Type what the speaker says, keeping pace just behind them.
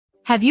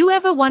Have you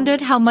ever wondered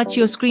how much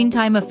your screen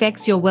time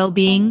affects your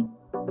well-being?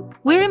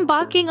 We're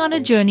embarking on a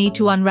journey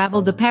to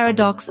unravel the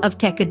paradox of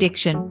tech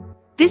addiction.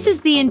 This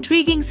is the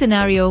intriguing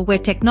scenario where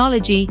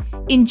technology,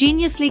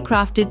 ingeniously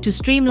crafted to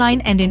streamline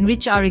and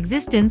enrich our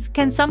existence,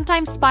 can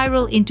sometimes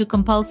spiral into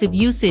compulsive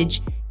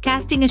usage,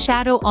 casting a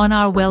shadow on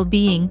our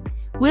well-being.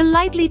 We'll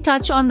lightly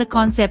touch on the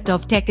concept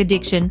of tech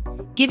addiction,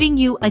 giving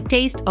you a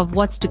taste of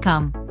what's to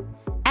come.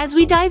 As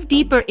we dive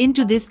deeper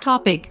into this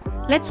topic,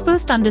 let's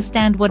first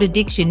understand what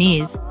addiction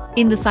is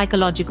in the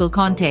psychological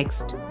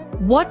context.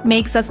 What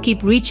makes us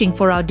keep reaching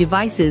for our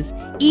devices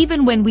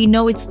even when we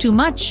know it's too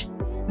much?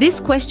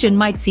 This question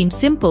might seem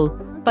simple,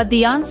 but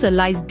the answer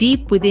lies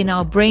deep within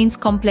our brain's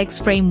complex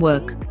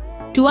framework.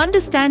 To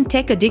understand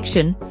tech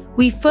addiction,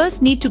 we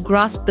first need to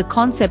grasp the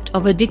concept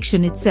of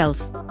addiction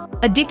itself.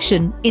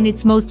 Addiction, in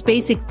its most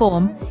basic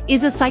form,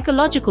 is a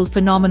psychological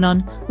phenomenon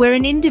where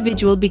an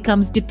individual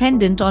becomes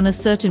dependent on a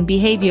certain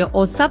behavior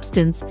or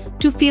substance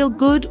to feel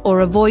good or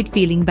avoid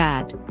feeling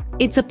bad.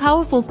 It's a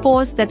powerful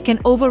force that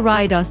can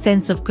override our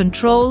sense of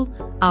control,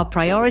 our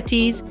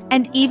priorities,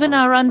 and even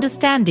our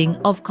understanding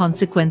of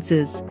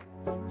consequences.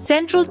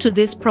 Central to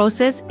this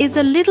process is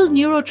a little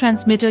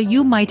neurotransmitter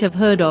you might have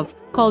heard of,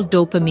 called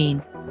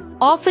dopamine.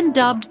 Often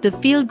dubbed the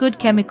feel-good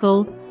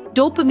chemical,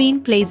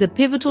 dopamine plays a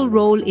pivotal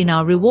role in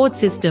our reward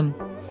system.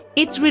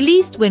 It's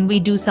released when we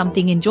do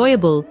something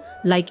enjoyable,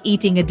 like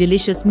eating a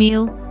delicious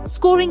meal,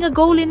 scoring a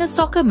goal in a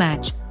soccer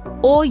match,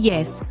 or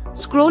yes,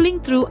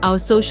 scrolling through our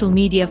social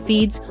media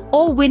feeds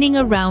or winning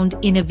a round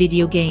in a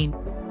video game.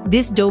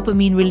 This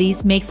dopamine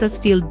release makes us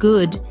feel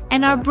good,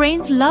 and our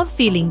brains love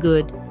feeling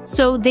good,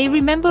 so they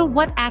remember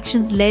what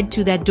actions led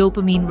to that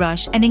dopamine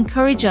rush and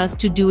encourage us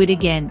to do it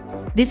again.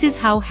 This is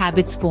how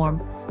habits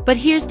form. But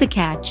here's the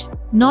catch.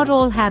 Not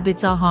all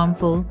habits are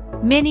harmful.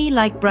 Many,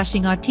 like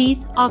brushing our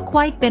teeth, are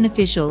quite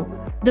beneficial.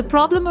 The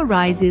problem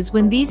arises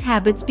when these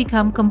habits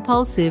become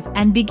compulsive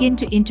and begin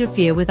to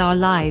interfere with our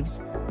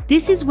lives.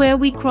 This is where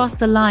we cross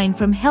the line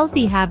from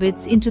healthy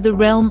habits into the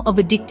realm of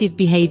addictive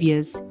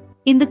behaviors.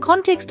 In the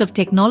context of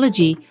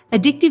technology,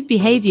 addictive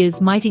behaviors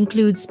might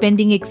include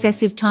spending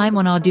excessive time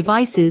on our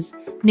devices,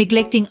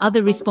 neglecting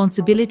other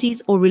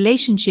responsibilities or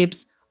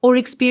relationships, or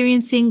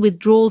experiencing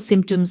withdrawal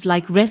symptoms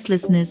like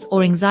restlessness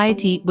or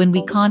anxiety when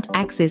we can't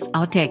access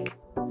our tech.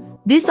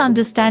 This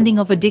understanding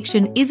of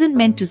addiction isn't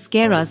meant to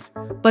scare us,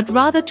 but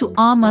rather to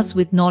arm us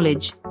with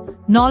knowledge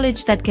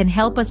that can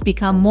help us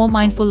become more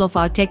mindful of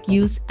our tech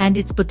use and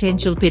its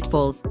potential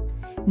pitfalls.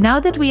 Now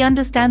that we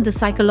understand the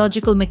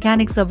psychological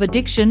mechanics of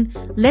addiction,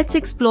 let's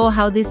explore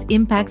how this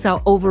impacts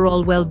our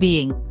overall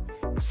well-being.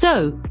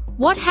 So,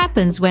 what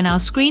happens when our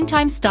screen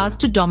time starts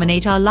to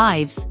dominate our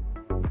lives?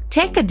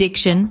 Tech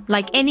addiction,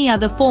 like any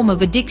other form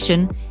of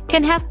addiction,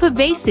 can have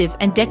pervasive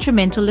and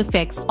detrimental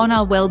effects on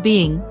our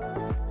well-being.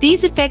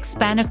 These effects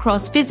span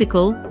across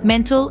physical,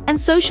 mental,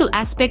 and social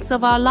aspects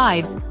of our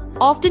lives,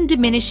 often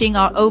diminishing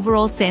our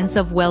overall sense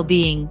of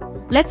well-being.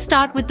 Let's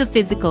start with the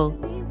physical.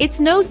 It's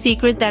no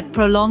secret that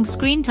prolonged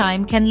screen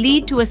time can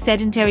lead to a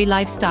sedentary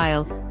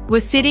lifestyle.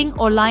 We're sitting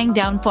or lying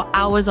down for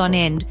hours on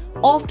end,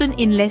 often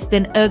in less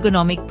than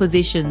ergonomic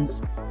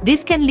positions.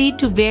 This can lead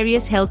to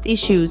various health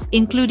issues,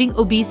 including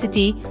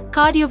obesity,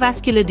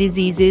 cardiovascular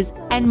diseases,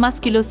 and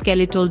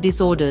musculoskeletal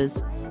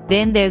disorders.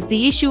 Then there's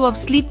the issue of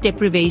sleep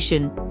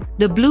deprivation.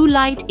 The blue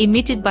light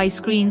emitted by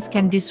screens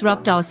can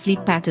disrupt our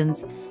sleep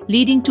patterns,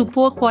 leading to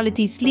poor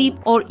quality sleep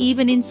or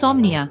even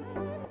insomnia.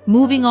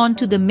 Moving on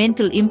to the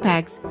mental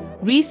impacts,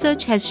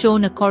 research has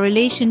shown a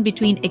correlation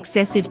between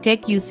excessive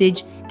tech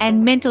usage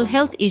and mental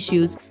health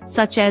issues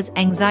such as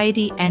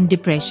anxiety and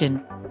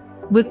depression.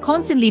 We're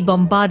constantly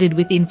bombarded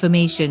with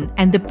information,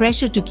 and the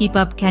pressure to keep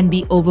up can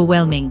be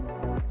overwhelming.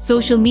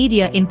 Social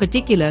media in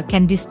particular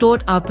can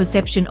distort our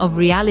perception of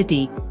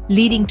reality,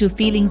 leading to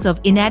feelings of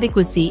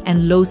inadequacy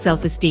and low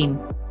self-esteem.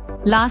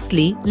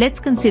 Lastly, let's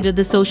consider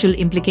the social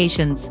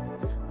implications.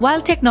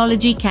 While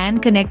technology can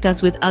connect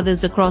us with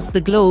others across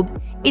the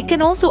globe, it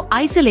can also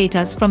isolate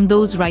us from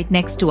those right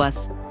next to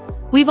us.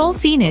 We've all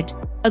seen it,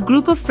 a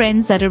group of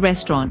friends at a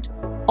restaurant,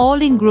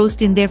 all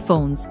engrossed in their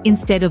phones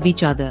instead of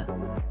each other.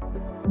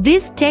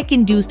 This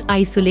tech-induced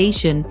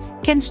isolation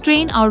can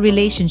strain our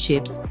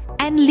relationships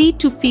and lead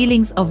to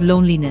feelings of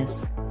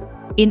loneliness.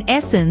 In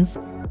essence,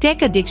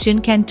 tech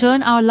addiction can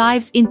turn our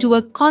lives into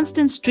a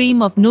constant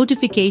stream of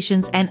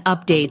notifications and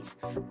updates,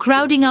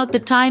 crowding out the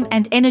time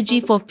and energy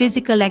for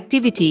physical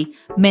activity,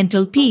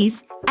 mental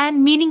peace,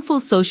 and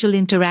meaningful social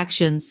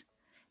interactions.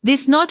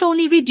 This not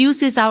only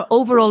reduces our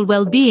overall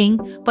well-being,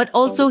 but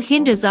also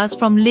hinders us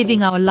from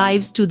living our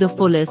lives to the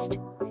fullest.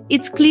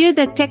 It's clear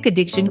that tech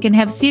addiction can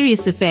have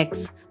serious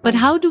effects, but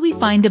how do we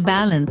find a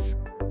balance?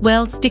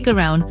 Well, stick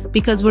around,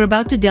 because we're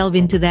about to delve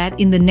into that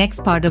in the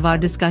next part of our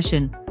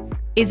discussion.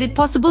 Is it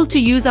possible to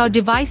use our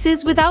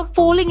devices without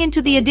falling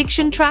into the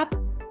addiction trap?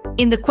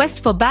 In the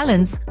quest for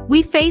balance,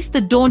 we face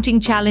the daunting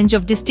challenge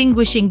of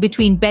distinguishing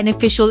between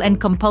beneficial and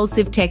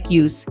compulsive tech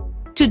use.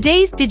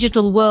 Today's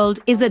digital world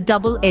is a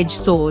double-edged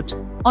sword.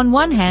 On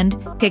one hand,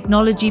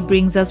 technology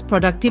brings us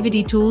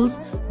productivity tools,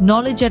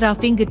 knowledge at our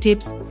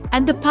fingertips,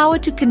 and the power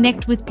to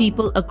connect with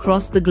people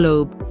across the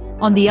globe.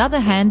 On the other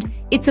hand,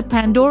 it's a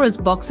Pandora's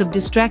box of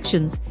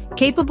distractions,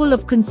 capable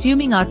of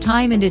consuming our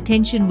time and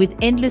attention with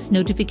endless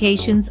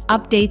notifications,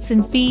 updates,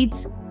 and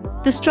feeds.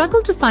 The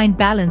struggle to find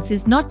balance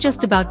is not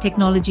just about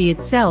technology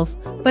itself,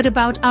 but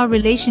about our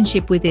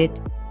relationship with it.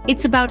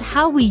 It's about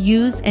how we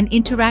use and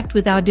interact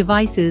with our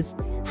devices,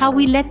 how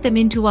we let them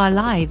into our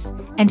lives,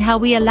 and how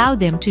we allow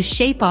them to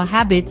shape our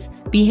habits,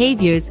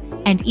 behaviors,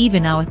 and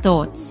even our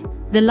thoughts.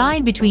 The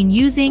line between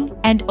using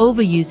and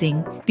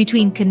overusing,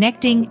 between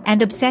connecting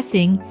and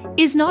obsessing,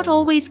 is not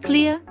always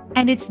clear,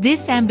 and it's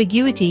this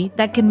ambiguity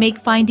that can make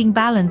finding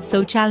balance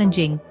so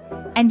challenging.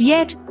 And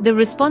yet, the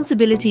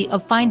responsibility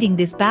of finding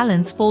this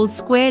balance falls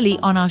squarely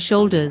on our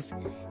shoulders.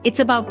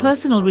 It's about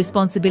personal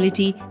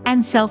responsibility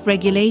and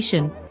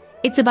self-regulation.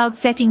 It's about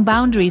setting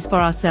boundaries for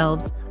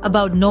ourselves,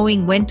 about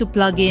knowing when to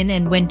plug in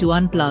and when to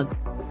unplug.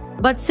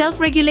 But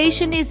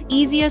self-regulation is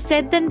easier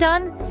said than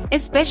done,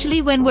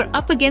 especially when we're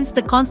up against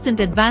the constant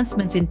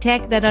advancements in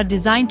tech that are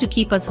designed to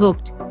keep us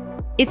hooked.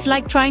 It's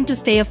like trying to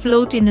stay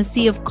afloat in a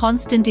sea of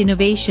constant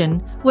innovation,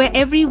 where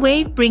every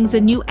wave brings a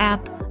new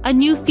app, a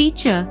new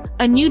feature,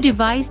 a new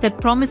device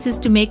that promises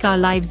to make our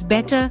lives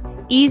better,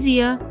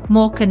 easier,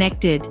 more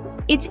connected.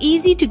 It's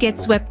easy to get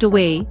swept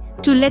away,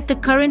 to let the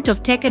current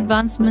of tech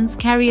advancements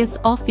carry us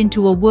off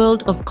into a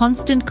world of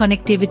constant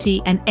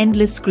connectivity and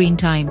endless screen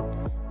time.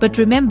 But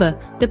remember,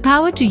 the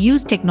power to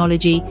use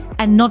technology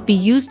and not be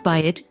used by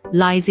it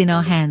lies in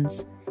our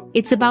hands.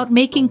 It's about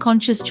making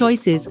conscious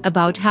choices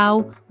about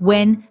how,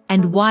 when,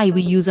 and why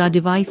we use our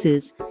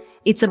devices.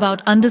 It's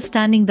about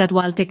understanding that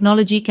while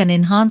technology can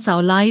enhance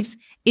our lives,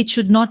 it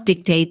should not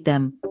dictate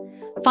them.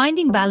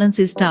 Finding balance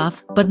is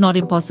tough, but not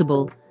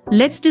impossible.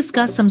 Let's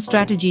discuss some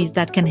strategies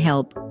that can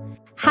help.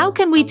 How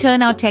can we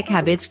turn our tech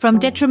habits from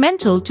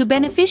detrimental to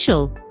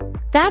beneficial?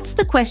 That's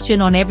the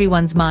question on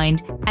everyone's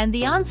mind, and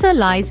the answer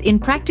lies in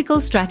practical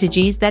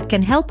strategies that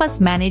can help us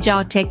manage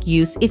our tech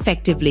use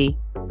effectively.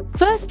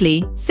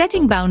 Firstly,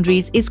 setting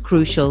boundaries is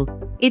crucial.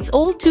 It's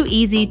all too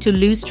easy to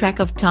lose track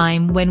of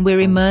time when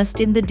we're immersed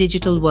in the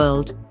digital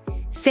world.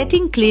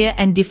 Setting clear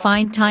and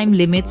defined time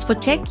limits for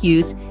tech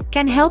use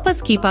can help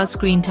us keep our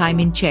screen time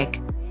in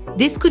check.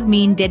 This could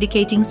mean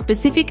dedicating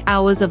specific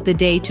hours of the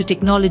day to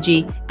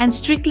technology and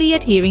strictly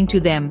adhering to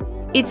them.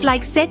 It's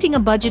like setting a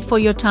budget for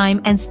your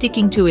time and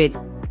sticking to it.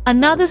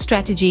 Another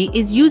strategy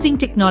is using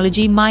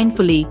technology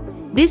mindfully.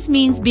 This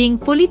means being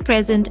fully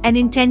present and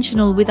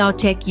intentional with our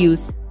tech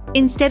use.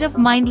 Instead of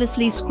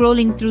mindlessly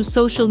scrolling through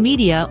social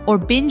media or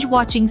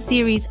binge-watching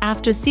series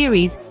after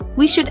series,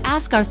 we should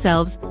ask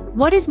ourselves,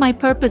 what is my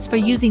purpose for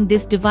using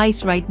this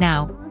device right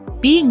now?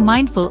 Being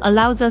mindful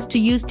allows us to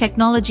use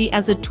technology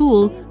as a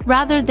tool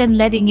rather than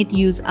letting it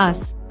use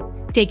us.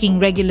 Taking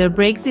regular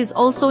breaks is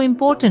also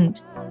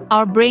important.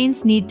 Our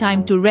brains need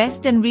time to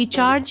rest and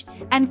recharge,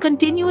 and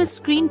continuous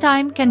screen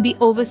time can be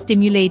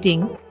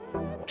overstimulating.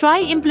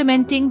 Try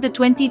implementing the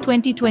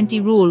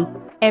 20-20-20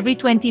 rule. Every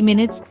 20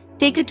 minutes,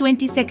 take a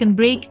 20-second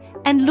break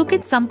and look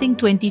at something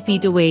 20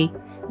 feet away.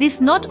 This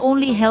not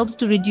only helps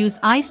to reduce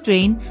eye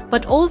strain,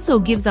 but also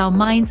gives our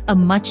minds a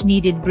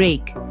much-needed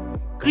break.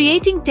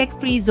 Creating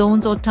tech-free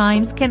zones or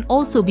times can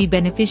also be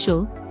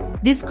beneficial.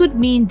 This could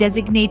mean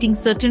designating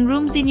certain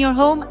rooms in your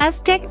home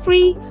as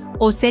tech-free,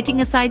 or setting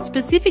aside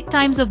specific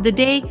times of the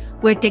day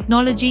where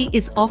technology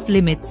is off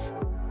limits.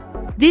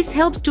 This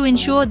helps to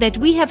ensure that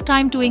we have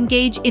time to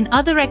engage in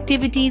other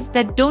activities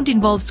that don't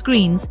involve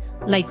screens,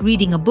 like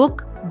reading a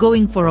book,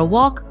 going for a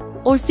walk,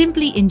 or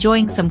simply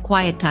enjoying some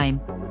quiet time.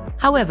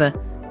 However,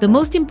 the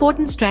most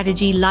important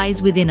strategy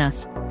lies within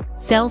us: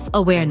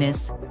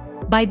 self-awareness.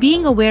 By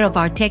being aware of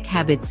our tech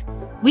habits,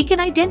 we can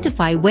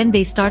identify when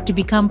they start to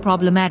become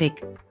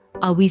problematic.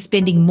 Are we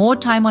spending more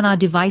time on our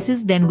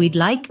devices than we'd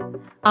like?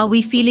 Are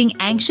we feeling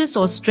anxious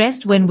or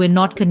stressed when we're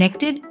not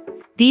connected?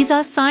 These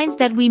are signs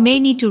that we may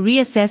need to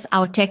reassess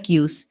our tech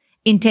use.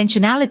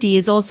 Intentionality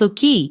is also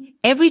key.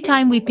 Every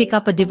time we pick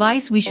up a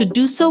device, we should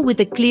do so with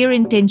a clear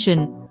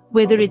intention.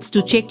 Whether it's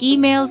to check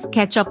emails,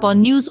 catch up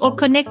on news, or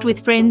connect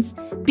with friends,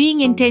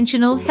 being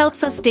intentional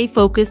helps us stay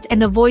focused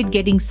and avoid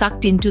getting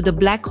sucked into the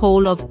black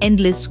hole of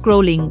endless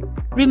scrolling.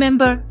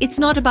 Remember, it's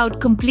not about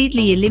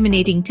completely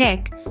eliminating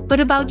tech, but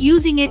about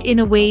using it in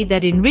a way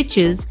that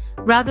enriches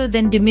rather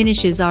than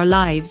diminishes our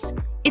lives.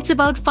 It's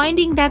about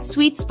finding that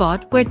sweet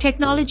spot where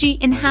technology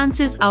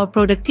enhances our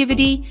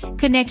productivity,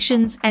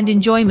 connections, and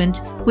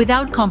enjoyment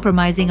without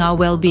compromising our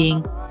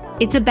well-being.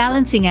 It's a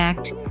balancing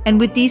act, and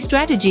with these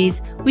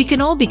strategies, we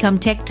can all become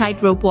tech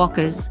tightrope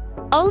walkers.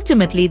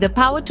 Ultimately, the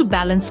power to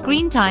balance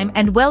screen time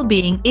and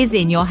well-being is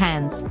in your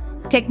hands.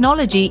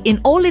 Technology in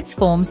all its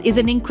forms is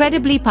an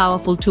incredibly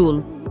powerful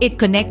tool. It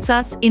connects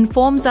us,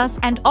 informs us,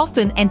 and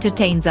often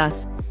entertains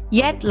us.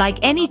 Yet, like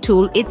any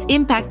tool, its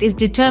impact is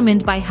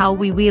determined by how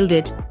we wield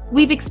it.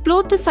 We've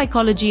explored the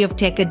psychology of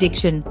tech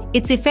addiction,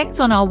 its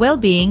effects on our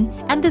well-being,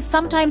 and the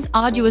sometimes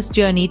arduous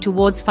journey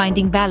towards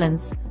finding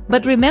balance.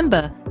 But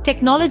remember,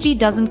 technology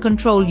doesn't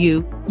control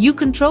you. You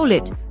control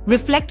it.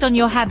 Reflect on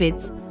your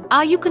habits.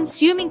 Are you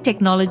consuming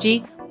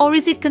technology, or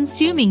is it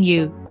consuming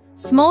you?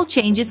 Small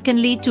changes can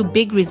lead to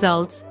big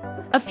results.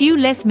 A few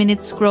less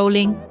minutes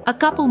scrolling, a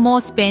couple more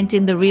spent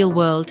in the real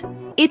world.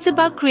 It's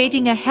about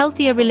creating a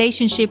healthier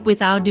relationship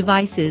with our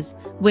devices,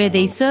 where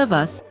they serve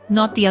us,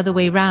 not the other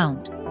way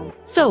round.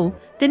 So,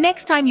 the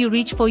next time you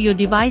reach for your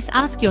device,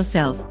 ask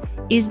yourself,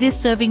 is this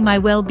serving my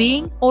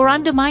well-being or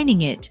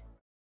undermining it?